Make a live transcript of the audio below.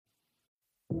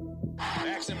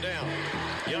Backs him down.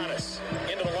 Giannis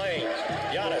into the lane.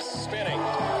 Giannis spinning.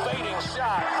 Fading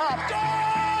shot. Up.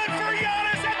 Good for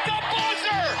Giannis at the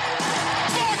buzzer.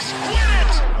 Bucks win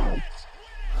it.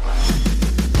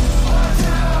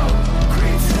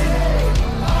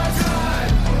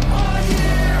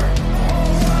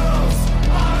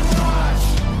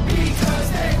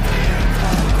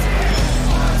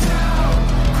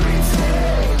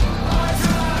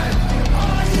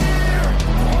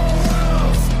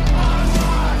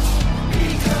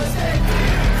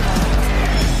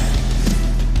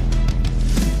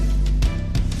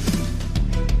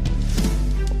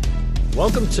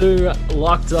 Welcome to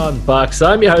Locked On Bucks.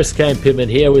 I'm your host, Kane Pittman,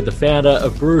 here with the founder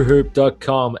of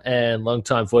BrewHoop.com and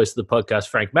longtime voice of the podcast,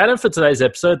 Frank Madden, for today's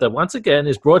episode that once again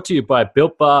is brought to you by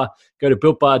Built Bar. Go to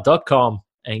BuiltBar.com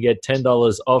and get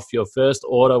 $10 off your first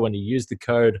order when you use the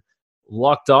code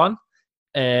Locked On.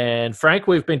 And Frank,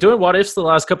 we've been doing what ifs the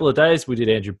last couple of days. We did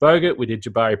Andrew Bogut, we did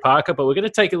Jabari Parker, but we're going to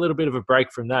take a little bit of a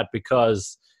break from that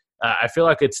because I feel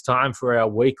like it's time for our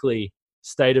weekly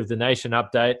State of the Nation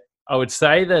update. I would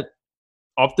say that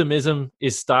optimism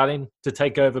is starting to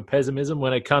take over pessimism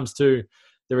when it comes to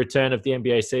the return of the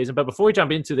NBA season. But before we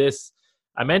jump into this,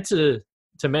 I meant to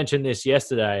mention this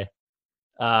yesterday.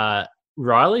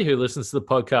 Riley, who listens to the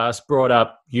podcast, brought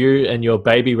up you and your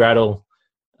baby rattle.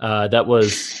 That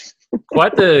was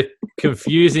quite the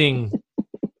confusing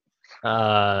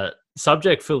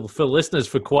subject for listeners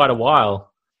for quite a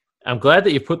while. I'm glad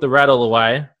that you put the rattle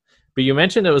away, but you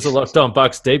mentioned it was a Locked On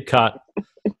Bucks deep cut.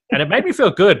 And it made me feel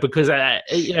good because I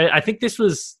think this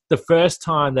was the first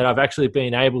time that I've actually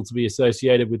been able to be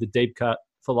associated with a deep cut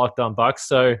for Locked On Bucks.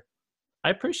 So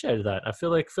I appreciated that. I feel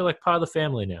like part of the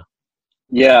family now.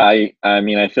 Yeah, I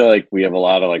mean, I feel like we have a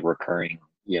lot of like recurring,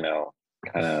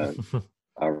 kind of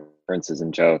references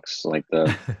and jokes, like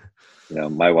the,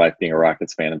 my wife being a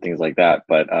Rockets fan and things like that.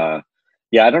 But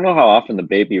yeah, I don't know how often the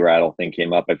baby rattle thing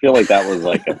came up. I feel like that was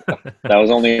like that was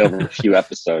only over a few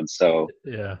episodes. So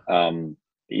yeah.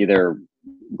 Either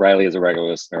Riley is a regular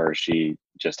listener or she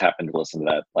just happened to listen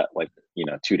to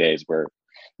that 2 days where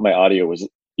my audio was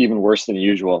even worse than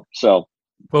usual. So,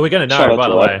 well, we're going to know, by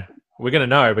the way. We're going to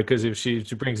know because if she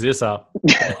brings this up,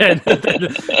 and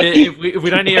if we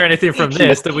don't hear anything from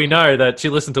this, then we know that she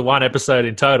listened to one episode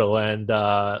in total and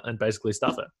basically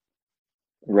stuff it.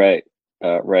 Right.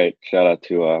 Right. Shout out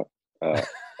to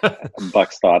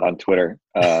Bucks Thought on Twitter.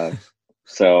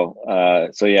 So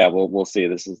yeah, we'll see.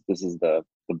 This is the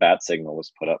bat signal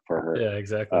was put up for her. Yeah,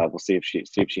 exactly. We'll see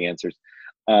if she answers.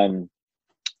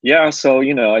 Yeah. So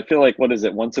I feel like what is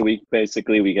it? Once a week,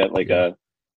 basically, we get like a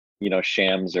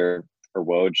Shams or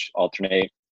Woj alternate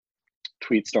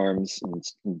tweet storms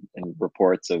and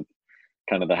reports of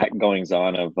kind of the goings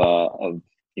on of the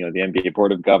NBA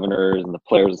Board of Governors and the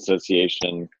Players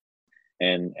Association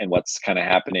and what's kind of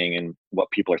happening and what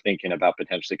people are thinking about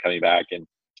potentially coming back. And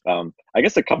I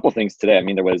guess a couple of things today. I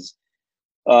mean, there was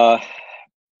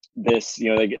this,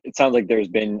 it sounds like there's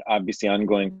been obviously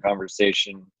ongoing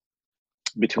conversation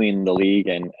between the league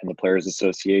and the Players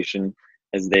Association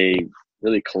as they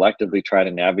really collectively try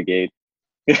to navigate,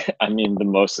 I mean, the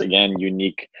most, again,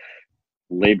 unique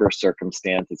labor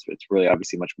circumstance. It's really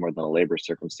obviously much more than a labor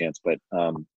circumstance, but,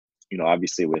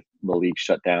 obviously with the league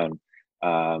shut down,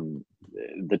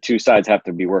 the two sides have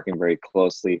to be working very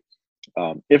closely.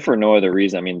 If for no other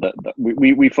reason, I mean,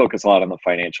 we focus a lot on the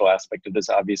financial aspect of this,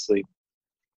 obviously,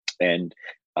 and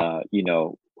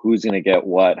who's going to get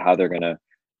what, how they're going to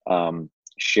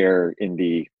share in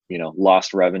the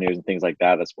lost revenues and things like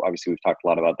that. That's obviously we've talked a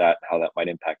lot about that, how that might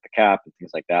impact the cap and things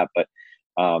like that. But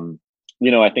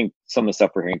I think some of the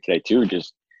stuff we're hearing today too,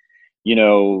 just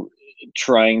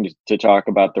trying to talk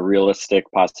about the realistic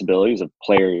possibilities of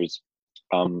players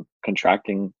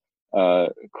contracting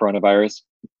coronavirus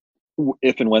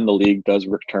if and when the league does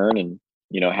return, and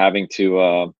having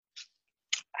to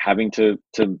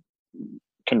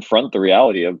confront the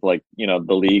reality of the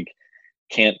league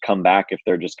can't come back if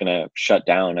they're just going to shut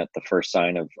down at the first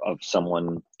sign of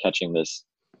someone catching this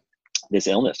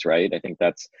illness, right? I think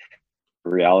that's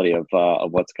the reality of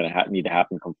what's going to need to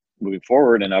happen moving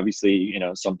forward. And obviously,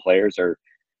 some players are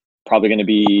probably going to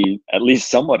be at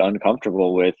least somewhat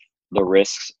uncomfortable with the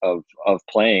risks of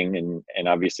playing. And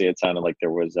obviously it sounded like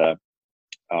there was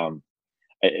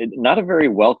not a very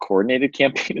well coordinated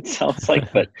campaign, it sounds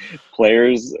like, but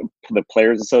the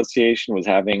Players Association was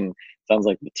having, sounds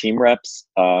like the team reps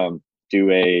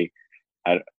do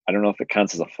I don't know if it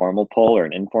counts as a formal poll or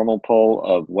an informal poll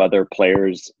of whether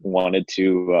players wanted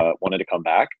to come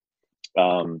back,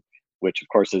 which of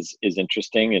course is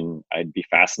interesting, and I'd be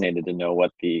fascinated to know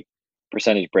what the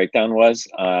percentage breakdown was.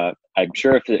 I'm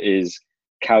sure if it is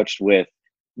couched with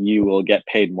you will get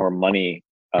paid more money,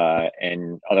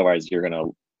 and otherwise you're going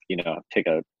to, take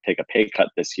a pay cut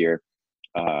this year,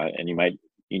 and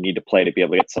you need to play to be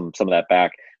able to get some of that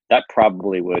back. That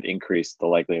probably would increase the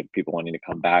likelihood of people wanting to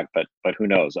come back, but who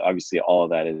knows? Obviously, all of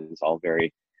that is all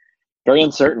very, very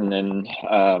uncertain, and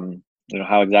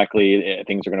how exactly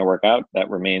things are going to work out, that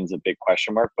remains a big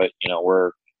question mark. But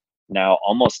we're now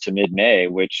almost to mid-May,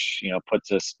 which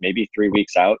puts us maybe 3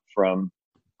 weeks out from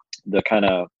the kind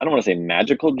of, I don't want to say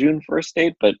magical June 1st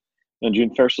date, but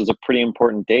June 1st is a pretty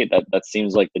important date. That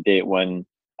seems like the date when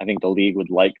I think the league would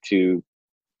like to,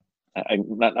 I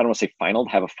don't want to say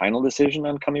have a final decision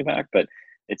on coming back, but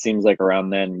it seems like around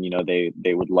then,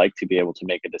 they would like to be able to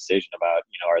make a decision about,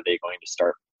 are they going to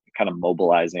start kind of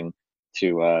mobilizing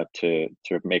to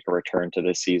make a return to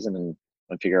this season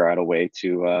and figure out a way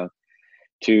to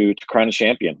crown a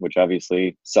champion, which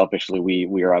obviously selfishly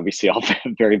we are obviously all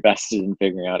very vested in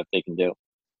figuring out if they can do.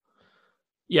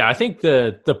 Yeah, I think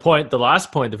the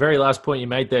very last point you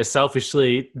made there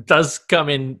selfishly does come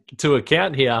into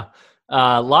account here.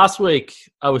 Last week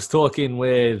I was talking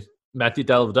with Matthew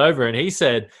Dellavedova,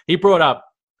 and he brought up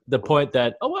the point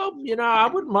that, I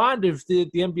wouldn't mind if the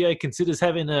NBA considers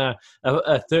having a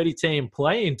 30-team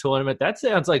play-in tournament. That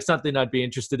sounds like something I'd be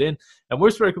interested in. And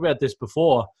we've spoken about this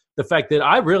before, the fact that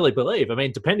I really believe,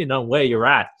 depending on where you're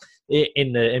at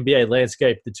in the NBA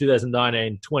landscape, the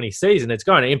 2019-20 season, it's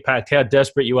going to impact how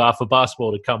desperate you are for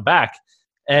basketball to come back.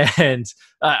 And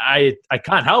I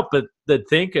can't help but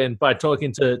think, and by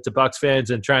talking to Bucks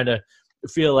fans and trying to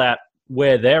feel out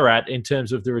where they're at in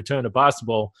terms of the return of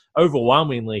basketball,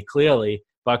 overwhelmingly, clearly,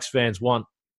 Bucks fans want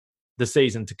the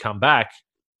season to come back.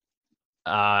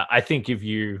 I think if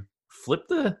you flip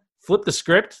the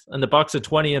script and the Bucks are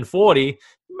 20-40,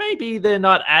 maybe they're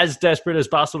not as desperate as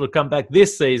basketball to come back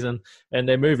this season, and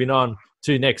they're moving on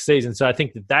to next season. So I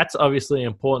think that's obviously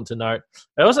important to note.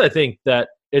 I also think that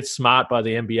it's smart by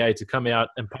the NBA to come out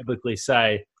and publicly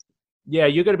say, yeah,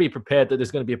 you're going to be prepared that there's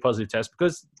going to be a positive test,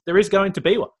 because there is going to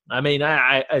be one.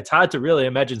 It's hard to really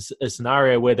imagine a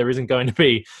scenario where there isn't going to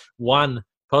be one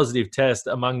positive test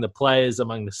among the players,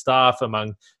 among the staff,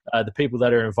 among the people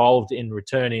that are involved in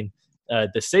returning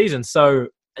the season. So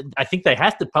I think they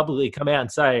have to publicly come out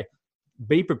and say,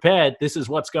 be prepared, this is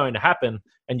what's going to happen.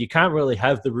 And you can't really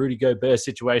have the Rudy Gobert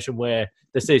situation where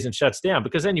the season shuts down,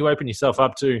 because then you open yourself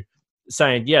up to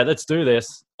saying, yeah, let's do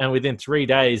this, and within 3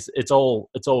 days it's all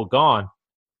gone.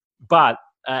 But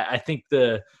I think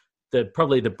the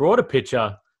probably the broader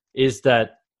picture is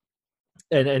that,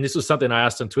 and this was something I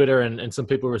asked on Twitter, and some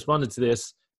people responded to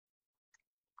this,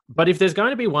 but if there's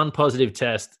going to be one positive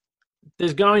test,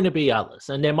 there's going to be others,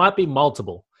 and there might be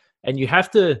multiple, and you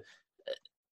have to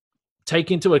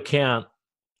take into account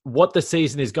what the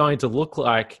season is going to look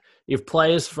like if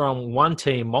players from one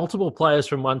team, multiple players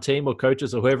from one team or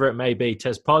coaches or whoever it may be,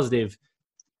 test positive.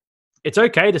 It's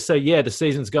okay to say, yeah, the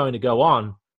season's going to go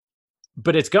on,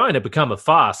 but it's going to become a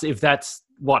farce if that's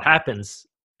what happens.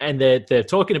 And they're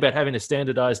talking about having a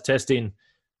standardized testing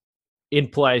in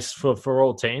place for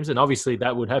all teams, and obviously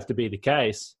that would have to be the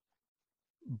case.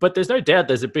 But there's no doubt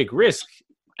there's a big risk.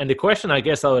 And the question I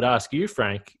guess I would ask you,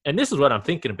 Frank, and this is what I'm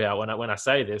thinking about when I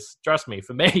say this, trust me,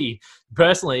 for me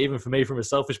personally, even for me from a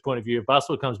selfish point of view, if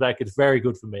basketball comes back, it's very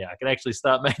good for me. I can actually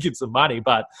start making some money.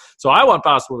 So I want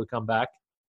basketball to come back.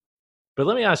 But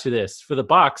let me ask you this. For the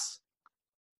Bucks,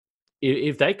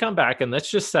 if they come back, and let's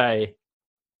just say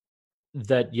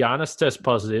that Giannis tests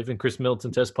positive and Chris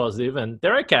Middleton tests positive, and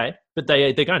they're okay, but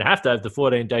they're going to have the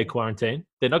 14-day quarantine.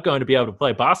 They're not going to be able to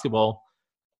play basketball.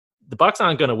 The Bucks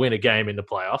aren't going to win a game in the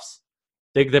playoffs.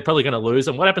 They're probably going to lose.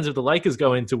 And what happens if the Lakers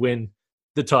go in to win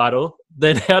the title?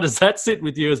 Then how does that sit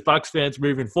with you as Bucks fans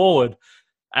moving forward?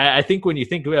 I think when you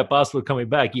think about basketball coming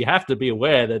back, you have to be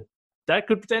aware that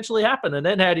could potentially happen. And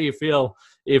then how do you feel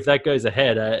if that goes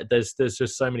ahead? There's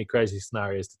just so many crazy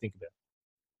scenarios to think about.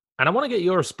 And I want to get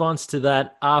your response to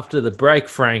that after the break,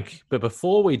 Frank. But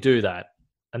before we do that,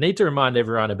 I need to remind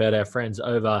everyone about our friends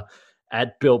over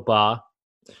at Built Bar.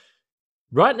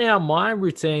 Right now, my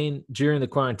routine during the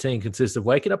quarantine consists of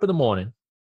waking up in the morning,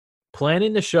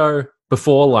 planning the show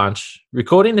before lunch,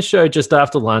 recording the show just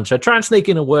after lunch. I try and sneak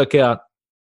in a workout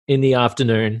in the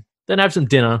afternoon, then have some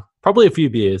dinner, probably a few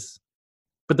beers.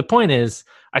 But the point is,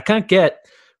 I can't get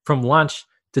from lunch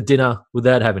to dinner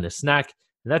without having a snack.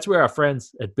 And that's where our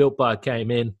friends at Built Bar came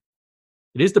in.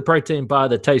 It is the protein bar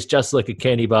that tastes just like a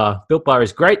candy bar. Built Bar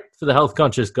is great for the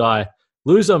health-conscious guy.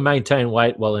 Lose or maintain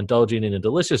weight while indulging in a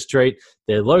delicious treat.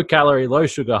 They're low calorie, low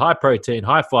sugar, high protein,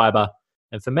 high fiber.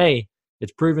 And for me,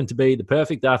 it's proven to be the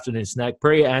perfect afternoon snack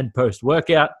pre and post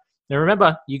workout. Now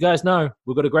remember, you guys know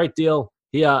we've got a great deal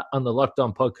here on the Locked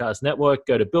On Podcast Network.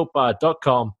 Go to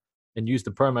builtbar.com and use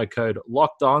the promo code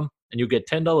Locked On, and you'll get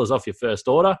 $10 off your first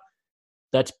order.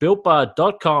 That's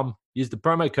builtbar.com. Use the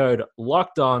promo code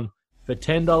Locked On for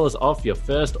 $10 off your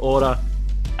first order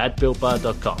at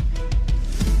builtbar.com.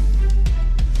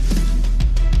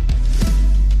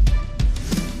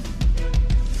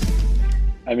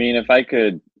 I mean, if I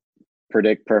could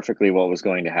predict perfectly what was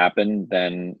going to happen,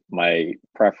 then my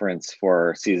preference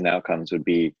for season outcomes would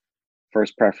be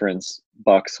first preference,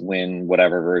 Bucks win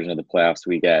whatever version of the playoffs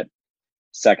we get.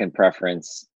 Second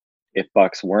preference, if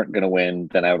Bucks weren't going to win,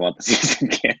 then I would want the season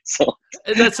canceled.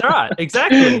 That's right.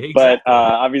 Exactly. But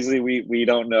obviously we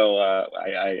don't know.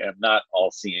 I am not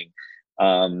all seeing.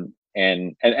 And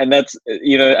that's,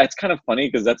 it's kind of funny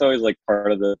because that's always like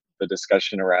part of the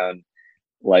discussion around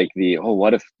like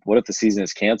what if the season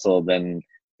is canceled, then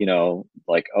then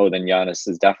Giannis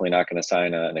is definitely not going to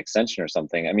sign an extension or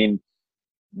something. I mean,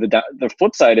 the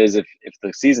flip side is if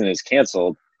the season is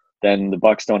canceled, then the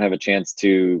Bucks don't have a chance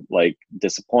to like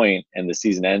disappoint, and the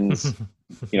season ends.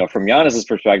 From Giannis's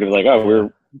perspective, like, oh,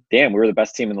 we're the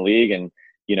best team in the league, and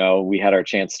we had our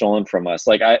chance stolen from us.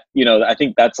 Like I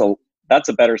think that's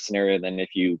a better scenario than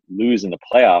if you lose in the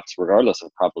playoffs, regardless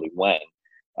of probably when.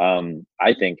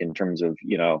 I think in terms of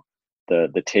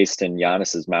the taste in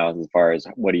Giannis's mouth as far as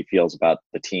what he feels about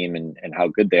the team and how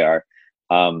good they are.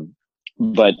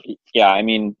 But yeah, I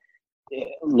mean,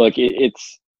 look,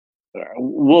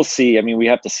 we'll see. I mean, we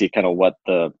have to see kind of what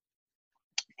the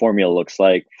formula looks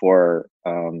like for a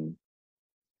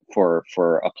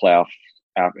playoff.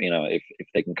 If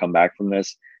they can come back from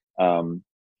this,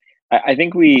 I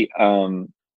think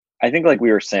like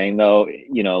we were saying though,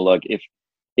 look,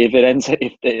 if it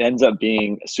ends up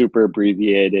being super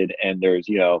abbreviated and there's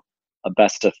a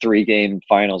best of 3 game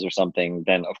finals or something,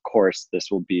 then of course this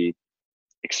will be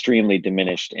extremely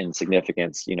diminished in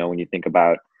significance. When you think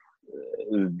about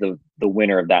the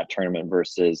winner of that tournament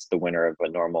versus the winner of a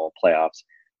normal playoffs.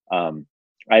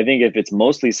 I think if it's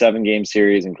mostly 7 game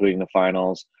series, including the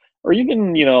finals, or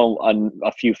even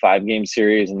a few 5 game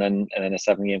series and then a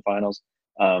 7 game finals,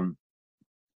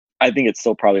 I think it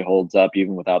still probably holds up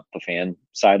even without the fan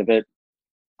side of it.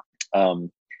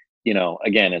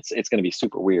 Again, it's going to be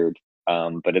super weird,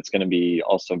 but it's going to be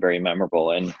also very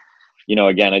memorable. And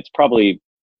again, it's probably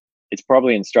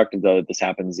instructive though that this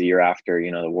happens the year after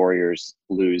the Warriors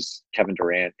lose Kevin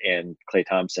Durant and Klay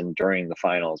Thompson during the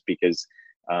finals, because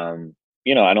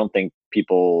I don't think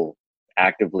people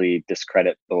actively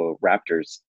discredit the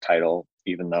Raptors title,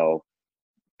 even though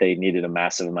they needed a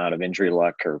massive amount of injury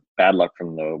luck or bad luck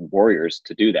from the Warriors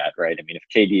to do that, right? I mean, if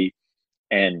KD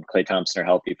and Klay Thompson are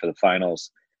healthy for the finals,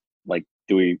 like,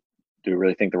 do we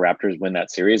really think the Raptors win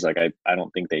that series? Like, I don't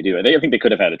think they do. I think they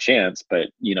could have had a chance, but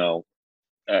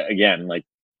again, like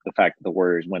the fact that the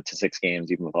Warriors went to 6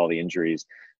 games even with all the injuries,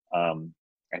 I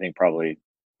think probably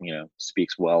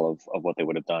speaks well of what they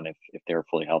would have done if they were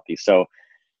fully healthy. So,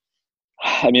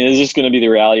 I mean, it's just going to be the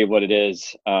reality of what it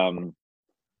is. That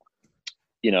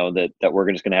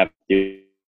we're just going to have to do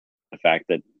the fact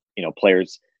that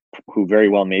players who very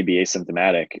well may be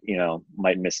asymptomatic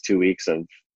might miss 2 weeks of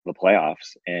the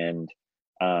playoffs. And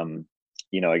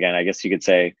again, I guess you could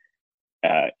say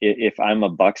if I'm a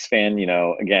Bucks fan,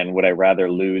 again, would I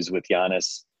rather lose with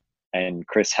Giannis and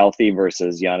Chris healthy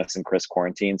versus Giannis and Chris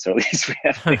quarantine? So at least we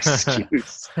have an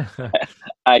excuse,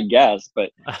 I guess. But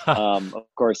of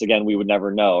course, again, we would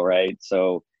never know, right?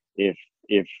 So if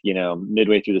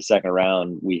midway through the second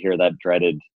round we hear that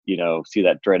dreaded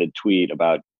tweet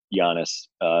about Giannis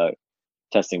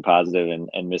testing positive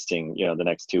and missing the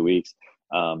next 2 weeks,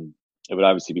 it would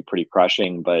obviously be pretty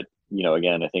crushing. But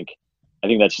again, I think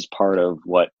that's just part of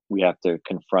what we have to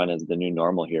confront as the new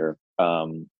normal here.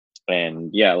 And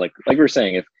yeah, like we were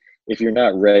saying, if you're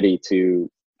not ready to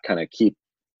kind of keep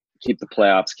the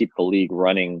playoffs, keep the league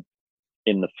running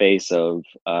in the face of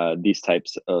these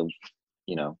types of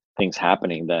things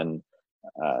happening, then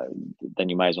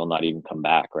you might as well not even come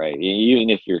back, right? Even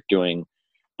if you're doing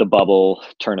the bubble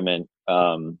tournament,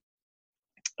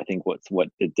 I think what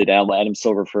did Adam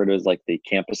Silver refer to as like the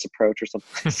campus approach or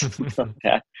something like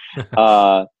that.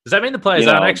 Does that mean the players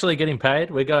aren't actually getting paid?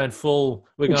 We're going full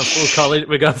college.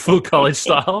 We're going full college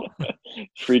style.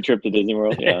 Free trip to Disney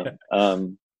World. Yeah.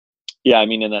 Yeah. I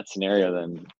mean, in that scenario,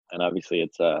 then, and obviously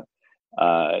it's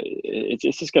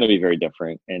just going to be very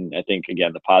different. And I think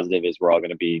again, the positive is we're all going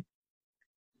to be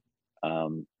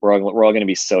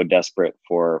so desperate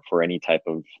for any type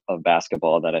of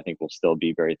basketball that I think we'll still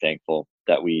be very thankful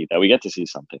that we get to see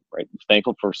something, right?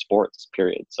 Thankful for sports,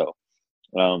 period. So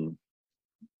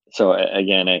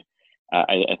again,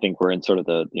 I think we're in sort of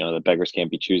the the beggars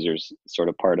can't be choosers sort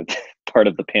of part of part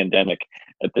of the pandemic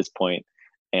at this point.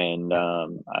 And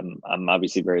I'm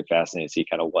obviously very fascinated to see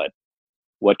kind of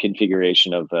what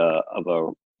configuration of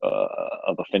a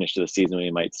finish to the season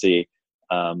we might see.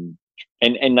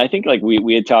 And I think like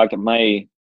we had talked,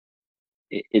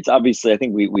 it's obviously, I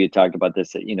think we had talked about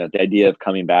this, you know, the idea of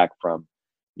coming back from,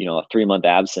 you know, a 3-month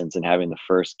absence and having the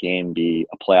first game be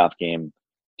a playoff game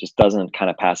just doesn't kind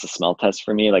of pass a smell test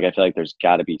for me. Like, I feel like there's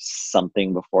got to be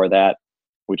something before that,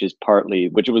 which was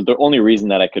the only reason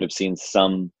that I could have seen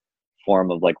some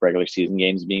form of like regular season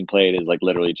games being played, is like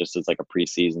literally just as like a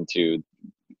preseason to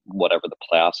whatever the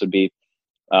playoffs would be.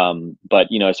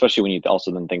 But, you know, especially when you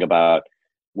also then think about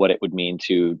what it would mean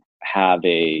to have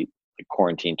a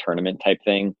quarantine tournament type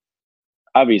thing,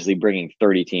 obviously bringing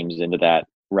 30 teams into that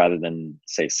rather than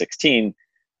say 16,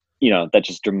 you know, that's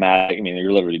just dramatic. I mean,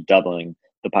 you're literally doubling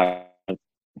the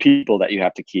people that you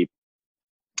have to keep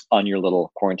on your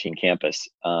little quarantine campus.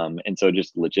 And so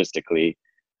just logistically,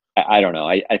 I don't know.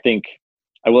 I think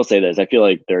I will say this. I feel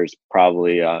like there's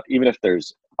probably, even if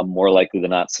there's a more likely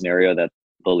than not scenario that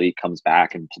the league comes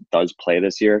back and does play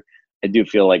this year, I do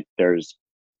feel like there's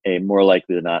a more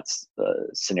likely than not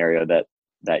scenario that,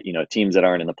 you know, teams that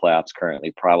aren't in the playoffs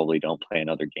currently probably don't play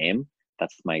another game.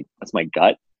 That's my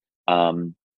gut.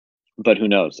 But who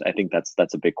knows? I think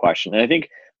that's a big question. And I think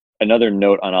another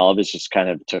note on all of this, just kind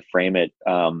of to frame it,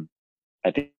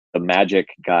 I think the Magic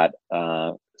got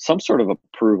some sort of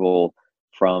approval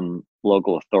from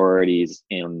local authorities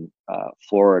in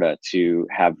Florida to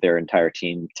have their entire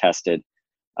team tested.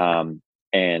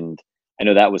 And I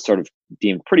know that was sort of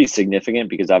deemed pretty significant,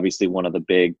 because obviously one of the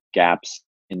big gaps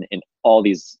in all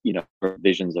these, you know,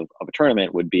 visions of a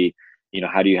tournament would be, you know,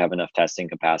 how do you have enough testing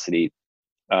capacity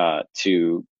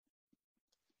to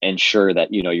ensure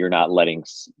that, you know, you're not letting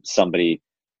somebody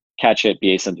catch it,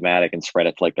 be asymptomatic, and spread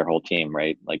it to like their whole team,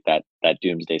 right? Like that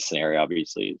doomsday scenario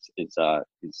obviously is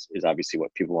obviously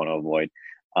what people want to avoid.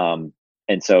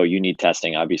 And so you need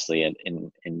testing obviously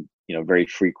in you know, very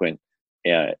frequent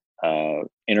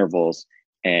intervals.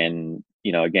 And,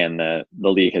 you know, again, the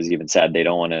league has even said they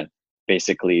don't want to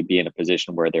basically be in a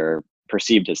position where they're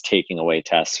perceived as taking away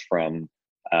tests from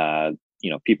you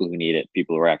know, people who need it,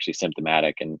 people who are actually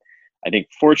symptomatic. And I think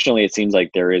fortunately it seems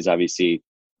like there is obviously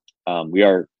we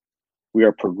are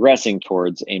progressing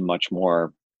towards a much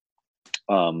more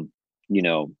you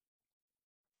know,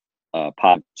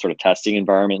 sort of testing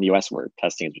environment in the US, where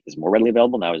testing is more readily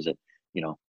available. Now, is it, you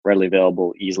know, readily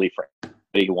available easily for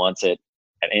anybody who wants it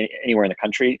at anywhere in the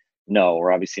country? No,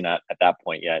 we're obviously not at that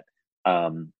point yet.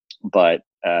 But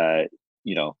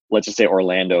you know, let's just say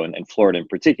Orlando and Florida in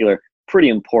particular, pretty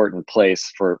important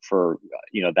place for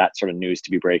you know, that sort of news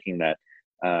to be breaking, that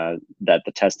that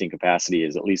the testing capacity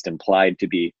is at least implied to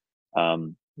be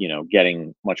you know,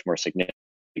 getting much more significant,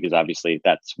 because obviously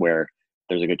that's where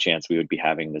there's a good chance we would be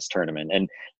having this tournament. And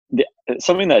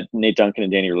something that Nate Duncan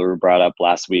and Danny Leroux brought up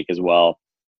last week as well,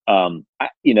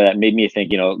 you know, that made me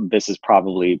think, you know, this is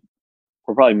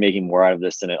we're probably making more out of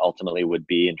this than it ultimately would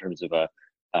be in terms of a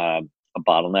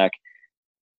bottleneck.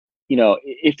 You know,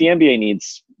 if the NBA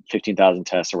needs 15,000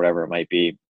 tests or whatever it might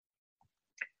be,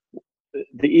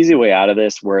 the easy way out of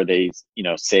this, where they, you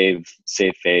know, save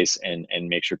face and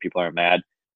make sure people aren't mad,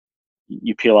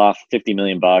 you peel off $50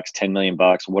 million, $10 million,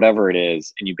 whatever it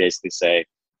is, and you basically say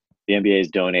the NBA is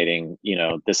donating, you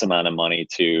know, this amount of money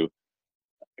to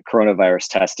coronavirus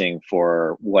testing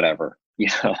for whatever, you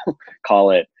know,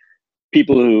 call it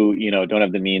people who, you know, don't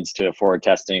have the means to afford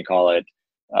testing, call it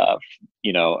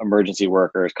you know, emergency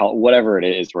workers, call it whatever it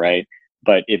is, right?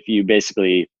 But if you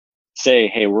basically say,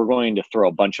 hey, we're going to throw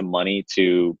a bunch of money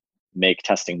to make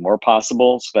testing more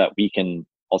possible so that we can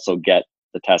also get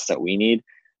the tests that we need,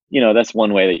 you know, that's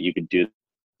one way that you could do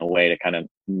a way to kind of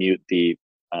mute the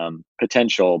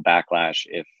potential backlash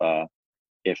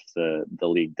if the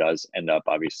league does end up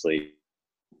obviously,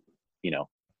 you know,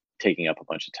 taking up a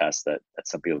bunch of tests that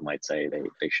some people might say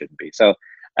they shouldn't be. So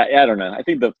I don't know. I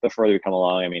think the further we come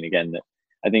along, I mean, again,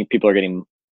 I think people are getting,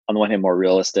 on the one hand, more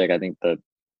realistic. I think the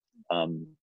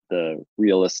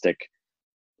realistic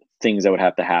things that would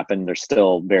have to happen, they're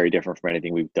still very different from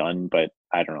anything we've done. But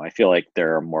I don't know. I feel like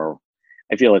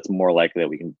it's more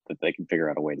likely that they can figure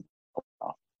out a way to pull it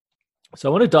off. So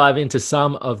I want to dive into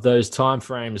some of those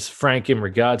timeframes, Frank, in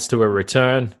regards to a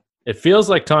return. It feels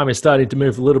like time is starting to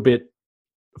move a little bit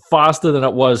faster than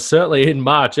it was, certainly in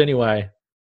March anyway.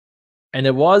 And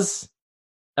it was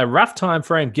a rough time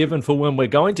frame given for when we're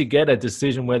going to get a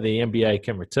decision whether the NBA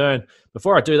can return.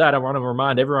 Before I do that, I want to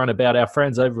remind everyone about our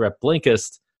friends over at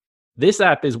Blinkist. This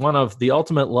app is one of the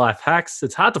ultimate life hacks.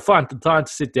 It's hard to find the time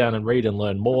to sit down and read and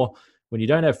learn more. When you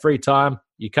don't have free time,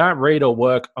 you can't read or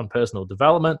work on personal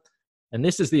development. And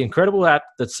this is the incredible app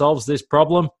that solves this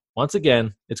problem. Once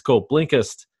again, it's called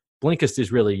Blinkist. Blinkist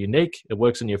is really unique. It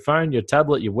works on your phone, your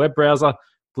tablet, your web browser.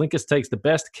 Blinkist takes the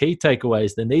best key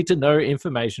takeaways, the need-to-know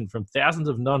information from thousands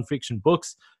of non-fiction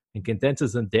books, and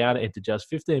condenses them down into just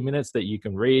 15 minutes that you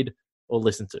can read or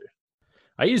listen to.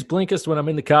 I use Blinkist when I'm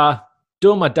in the car,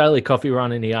 doing my daily coffee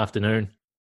run in the afternoon,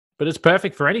 but it's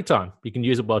perfect for any time. You can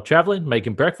use it while traveling,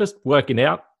 making breakfast, working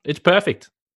out. It's perfect.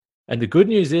 And the good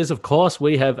news is, of course,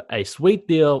 we have a sweet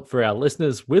deal for our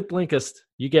listeners. With Blinkist,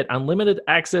 you get unlimited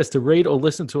access to read or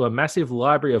listen to a massive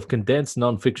library of condensed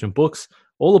nonfiction books,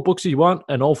 all the books you want,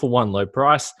 and all for one low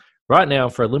price. Right now,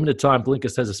 for a limited time,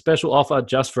 Blinkist has a special offer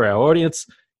just for our audience.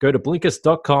 Go to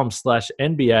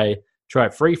Blinkist.com/NBA, try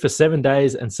it free for 7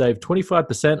 days, and save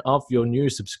 25% off your new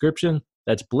subscription.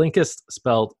 That's Blinkist,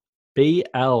 spelled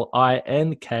Blinkist,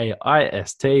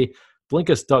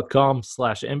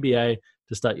 Blinkist.com/NBA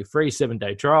to start your free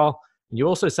 7-day trial. And you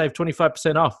also save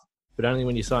 25% off, but only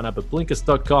when you sign up at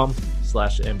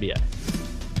Blinkist.com/NBA.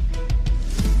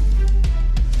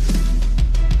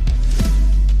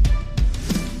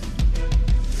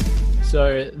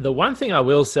 So the one thing I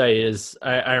will say is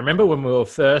I remember when we were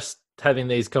first having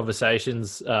these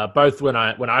conversations, both when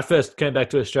I first came back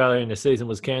to Australia and the season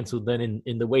was cancelled, then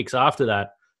in the weeks after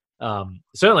that,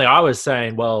 certainly I was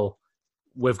saying, well,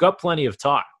 we've got plenty of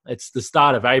time. It's the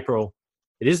start of April.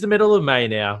 It is the middle of May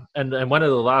now. And one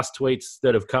of the last tweets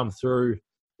that have come through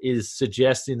is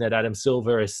suggesting that Adam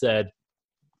Silver has said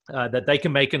that they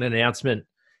can make an announcement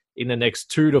in the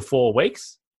next 2 to 4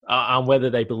 weeks on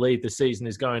whether they believe the season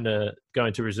is going to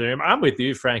resume. I'm with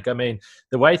you, Frank. I mean,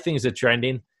 the way things are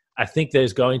trending, I think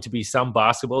there's going to be some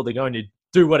basketball. They're going to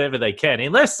do whatever they can.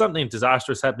 Unless something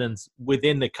disastrous happens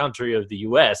within the country of the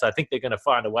US, I think they're going to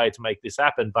find a way to make this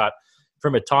happen. But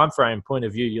from a time frame point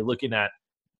of view, you're looking at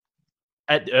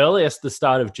earliest the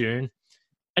start of June.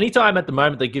 Anytime at the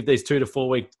moment they give these 2 to 4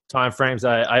 week time frames,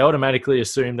 I automatically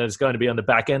assume that it's going to be on the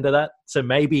back end of that. So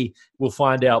maybe we'll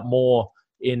find out more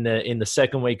in the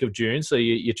second week of June. So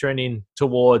you're trending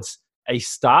towards a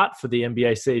start for the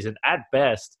NBA season at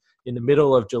best in the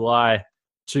middle of July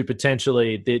to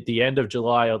potentially the end of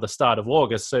July or the start of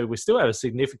August. So we still have a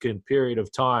significant period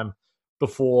of time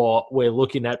before we're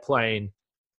looking at playing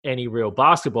any real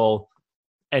basketball.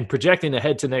 And projecting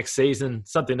ahead to next season,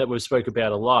 something that we've spoke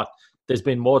about a lot. There's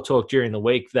been more talk during the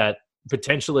week that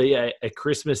potentially a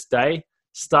Christmas Day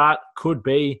start could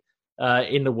be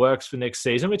in the works for next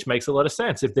season, which makes a lot of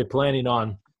sense if they're planning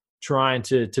on trying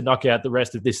to knock out the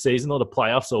rest of this season or the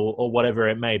playoffs or whatever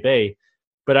it may be.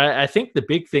 But I think the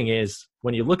big thing is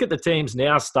when you look at the teams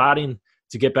now starting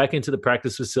to get back into the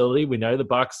practice facility, we know the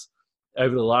Bucks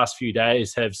over the last few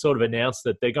days have sort of announced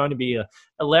that they're going to be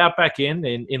allowed back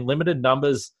in limited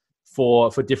numbers for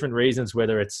different reasons,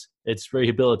 whether it's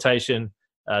rehabilitation.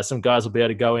 Some guys will be able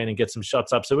to go in and get some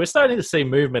shots up. So we're starting to see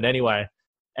movement anyway.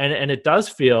 And it does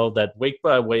feel that week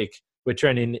by week, we're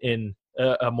trending in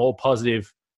a more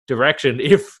positive direction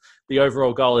if the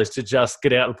overall goal is to just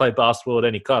get out and play basketball at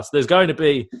any cost. There's going to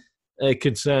be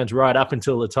concerns right up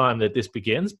until the time that this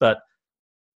begins, but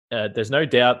there's no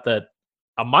doubt that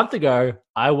a month ago,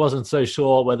 I wasn't so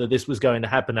sure whether this was going to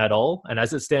happen at all. And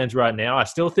as it stands right now, I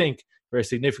still think we're a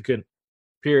significant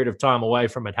period of time away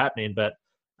from it happening, but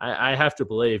I have to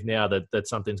believe now that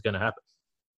something's going to happen.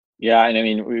 Yeah, and I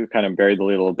mean, we kind of buried the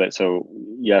lead a little bit. So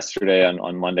yesterday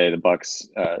on Monday, the Bucks,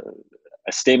 a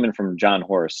statement from John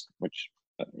Horst, which,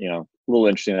 a little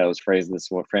interesting that it was framed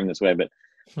this way, but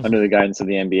under the guidance of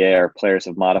the NBA, our players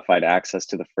have modified access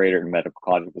to the Froedtert Medical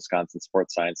College of Wisconsin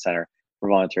Sports Science Center for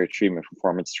voluntary treatment,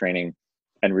 performance training,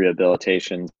 and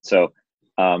rehabilitation. So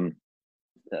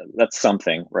that's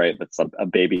something, right? That's a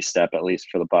baby step, at least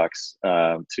for the Bucks,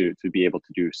 to be able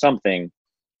to do something,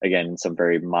 again, in some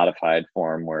very modified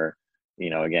form where,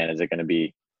 again, is it going to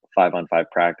be 5-on-5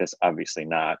 practice? Obviously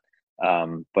not.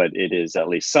 But it is at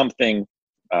least something.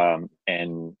 And,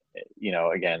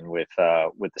 again, with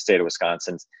the state of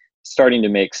Wisconsin starting to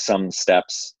make some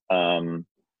steps,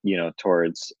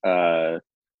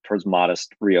 towards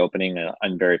modest reopening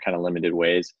in very kind of limited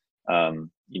ways.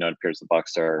 It appears the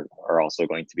Bucks are also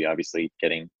going to be obviously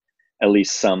getting at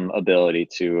least some ability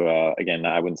to, again,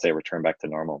 I wouldn't say return back to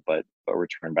normal, but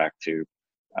return back to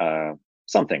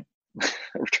something,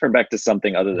 return back to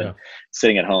something other than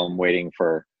sitting at home waiting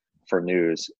for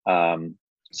news.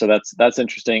 So that's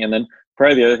interesting. And then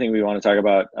probably the other thing we want to talk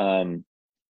about,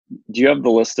 do you have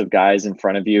the list of guys in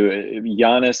front of you?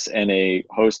 Giannis and a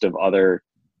host of other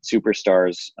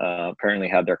superstars apparently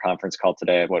had their conference call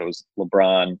today. What it was,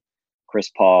 LeBron,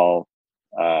 Chris Paul,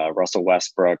 Russell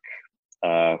Westbrook,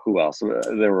 who else?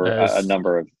 There were a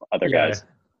number of other guys.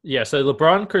 Yeah, so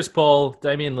LeBron, Chris Paul,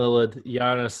 Damian Lillard,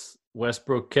 Giannis,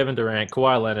 Westbrook, Kevin Durant,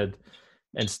 Kawhi Leonard,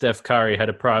 and Steph Curry had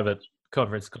a private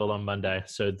conference call on Monday.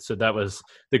 So that was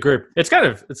the group. It's kind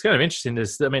of interesting.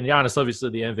 I mean, Giannis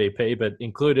obviously the MVP, but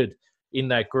included in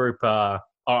that group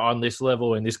on this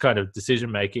level in this kind of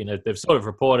decision making, they've sort of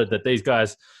reported that these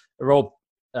guys are all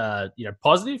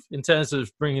positive in terms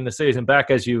of bringing the season back,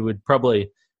 as you would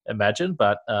probably imagine.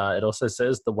 But it also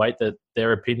says the weight that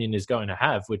their opinion is going to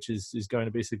have, which is going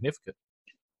to be significant.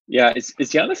 Yeah, is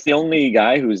Giannis the only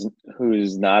guy who's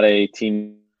not a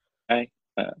team guy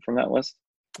from that list?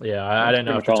 Yeah, I That's don't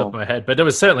know pretty off much the top all. of my head, but it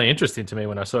was certainly interesting to me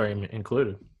when I saw him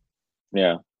included.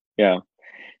 Yeah, yeah,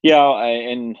 yeah,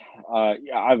 and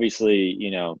yeah, obviously,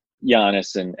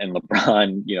 Giannis and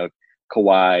LeBron,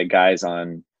 Kawhi, guys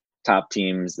on top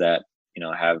teams that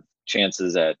have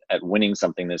chances at winning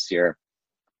something this year.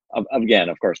 Again,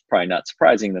 of course, probably not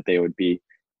surprising that they would be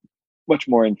much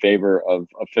more in favor of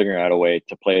figuring out a way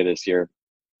to play this year.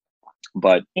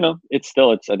 But it's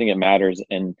I think it matters,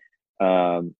 and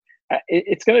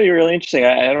it's going to be really interesting.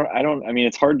 I mean,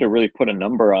 it's hard to really put a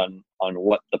number on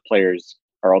what the players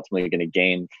are ultimately going to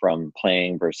gain from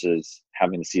playing versus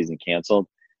having the season canceled.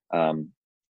 Um,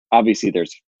 Obviously,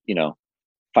 there's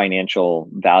financial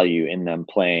value in them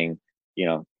playing.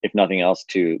 If nothing else,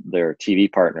 to their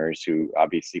TV partners, who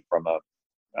obviously from a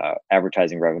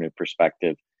advertising revenue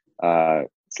perspective,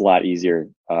 it's a lot easier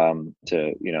to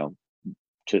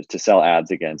sell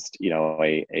ads against a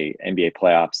NBA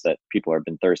playoffs that people have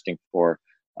been thirsting for,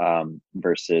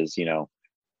 versus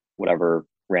whatever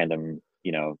random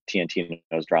TNT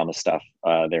knows drama stuff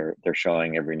they're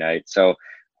showing every night. So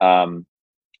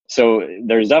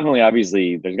there's definitely,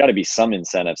 obviously, there's got to be some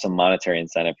incentive, some monetary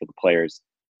incentive for the players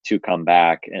to come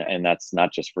back, and that's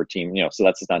not just for team. So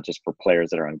that's not just for players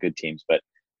that are on good teams, but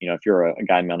if you're a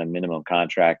guy on a minimum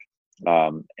contract,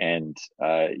 and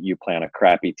you play on a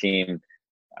crappy team,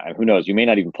 who knows? You may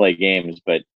not even play games,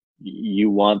 but you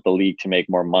want the league to make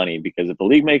more money, because if the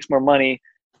league makes more money,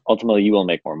 ultimately you will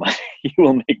make more money. You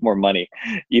will make more money,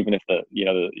 even if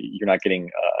you're not getting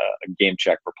a game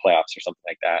check for playoffs or something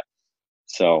like that.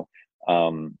 So,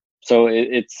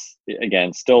 it's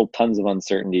again still tons of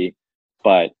uncertainty,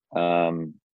 but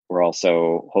we're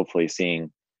also hopefully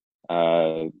seeing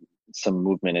some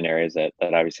movement in areas that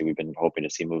obviously we've been hoping to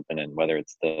see movement in, whether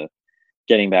it's the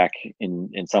getting back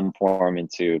in some form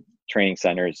into training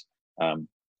centers,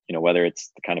 whether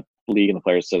it's the kind of league and the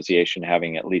Players Association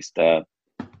having at least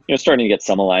starting to get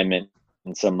some alignment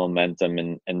and some momentum,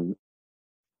 and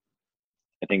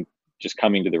I think just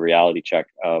coming to the reality check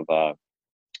of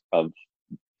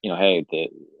hey,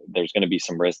 there's going to be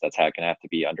some risk that's going to have to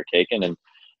be undertaken, and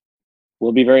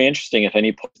will be very interesting if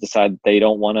any players decide they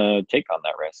don't want to take on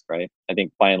that risk, right? I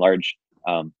think by and large,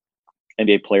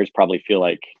 NBA players probably feel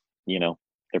like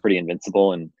they're pretty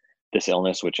invincible in this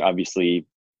illness, which obviously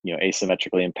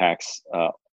asymmetrically impacts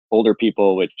older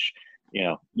people, which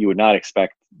you would not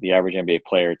expect the average NBA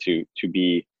player to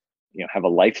be have a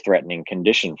life-threatening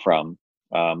condition from.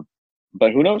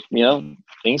 But who knows?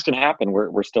 Things can happen.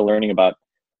 We're still learning about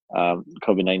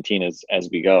COVID-19 as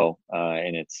we go,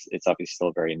 and it's obviously still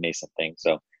a very nascent thing.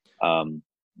 So I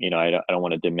don't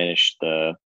want to diminish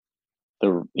the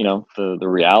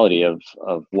reality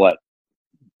of what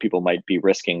people might be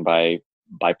risking by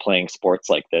playing sports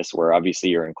like this, where obviously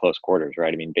you're in close quarters,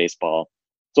 right? I mean, baseball,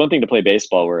 it's one thing to play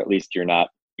baseball where at least you're not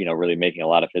really making a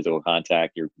lot of physical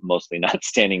contact. You're mostly not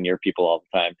standing near people all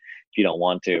the time if you don't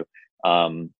want to.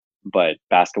 But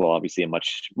basketball, obviously a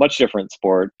much different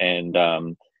sport, and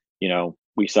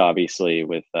we saw obviously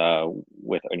with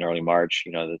in early March,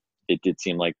 that it did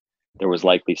seem like there was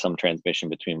likely some transmission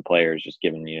between players, just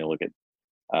given look at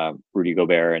Rudy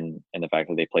Gobert and the fact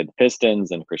that they played the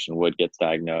Pistons, and Christian Wood gets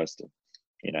diagnosed.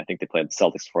 I think they played the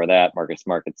Celtics before that. Marcus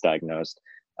Smart gets diagnosed.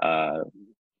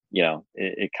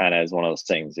 It kind of is one of those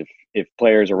things. If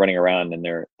players are running around and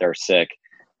they're sick,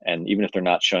 and even if they're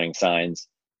not showing signs,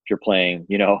 if you're playing,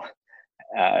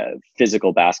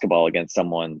 physical basketball against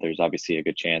someone, there's obviously a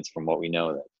good chance, from what we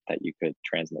know, that you could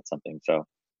transmit something. So,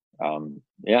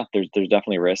 there's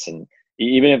definitely risks, and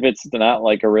even if it's not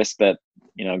like a risk that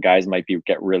guys might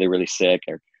get really, really sick,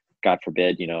 or God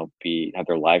forbid, have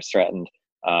their lives threatened.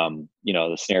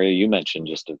 The scenario you mentioned,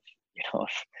 just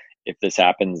if this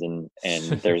happens and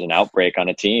there's an outbreak on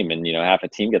a team, and half a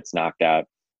team gets knocked out,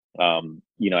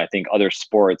 I think other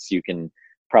sports you can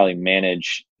probably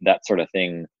manage that sort of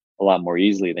thing a lot more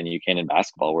easily than you can in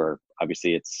basketball, where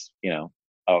obviously it's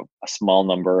a small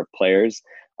number of players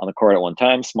on the court at one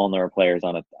time, small number of players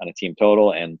on a team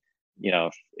total, and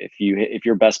if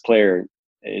your best player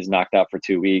is knocked out for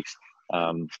 2 weeks,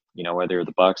 whether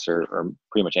the Bucks or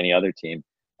pretty much any other team,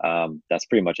 that's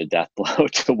pretty much a death blow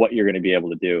to what you're going to be able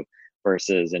to do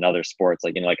versus in other sports,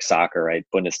 like in like soccer, right?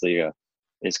 Bundesliga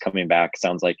is coming back.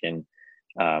 Sounds like in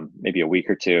maybe a week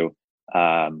or two.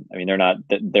 I mean,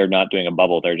 they're not doing a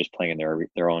bubble. They're just playing in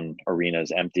their own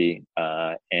arenas empty.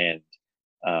 And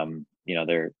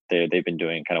they've been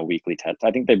doing kind of weekly tests.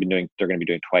 I think they're going to be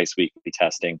doing twice weekly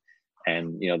testing.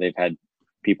 And, they've had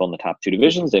people in the top 2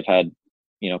 divisions. They've had,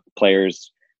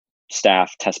 players,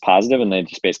 staff test positive, and they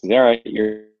just basically say, all right,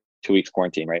 you're 2 weeks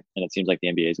quarantine, right? And it seems like the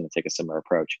NBA is going to take a similar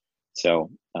approach.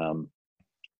 So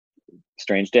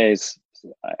strange days.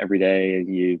 Every day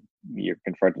you're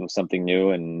confronted with something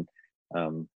new, and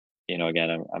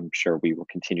again, I'm sure we will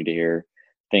continue to hear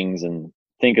things and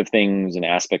think of things and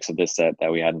aspects of this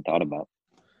that we hadn't thought about.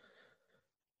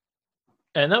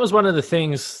 And that was one of the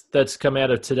things that's come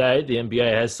out of today. The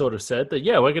NBA has sort of said that,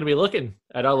 we're going to be looking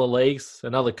at other leagues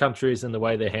and other countries and the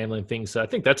way they're handling things. So I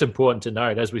think that's important to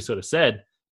note. As we sort of said,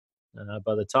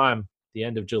 by the time the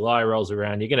end of July rolls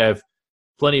around, you're going to have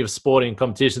plenty of sporting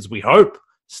competitions, we hope,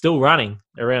 still running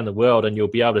around the world, and you'll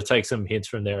be able to take some hints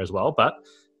from there as well. But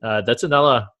that's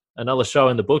another show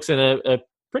in the books, and a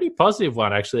pretty positive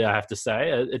one, actually, I have to say.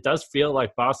 It does feel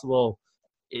like basketball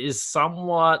is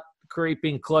somewhat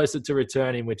creeping closer to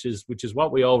returning, which is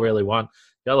what we all really want.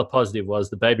 The other positive was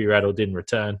the baby rattle didn't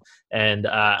return, and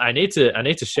I need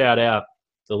to shout out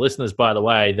the listeners, by the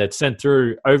way, that sent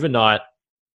through overnight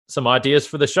some ideas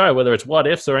for the show, whether it's what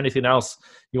ifs or anything else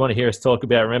you want to hear us talk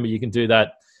about. Remember, you can do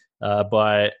that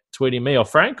by tweeting me or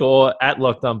Frank, or at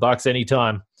Locked On Bucks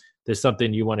anytime there's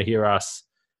something you want to hear us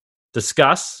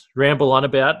discuss, ramble on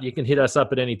about. You can hit us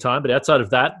up at any time. But outside of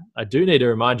that, I do need to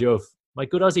remind you of my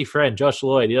good Aussie friend, Josh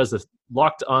Lloyd. He does the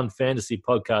Locked On Fantasy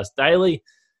podcast daily.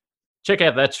 Check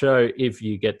out that show if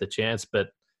you get the chance. But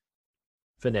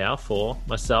for now, for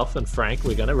myself and Frank,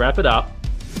 we're going to wrap it up.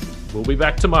 We'll be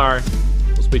back tomorrow.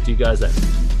 We'll speak to you guys then.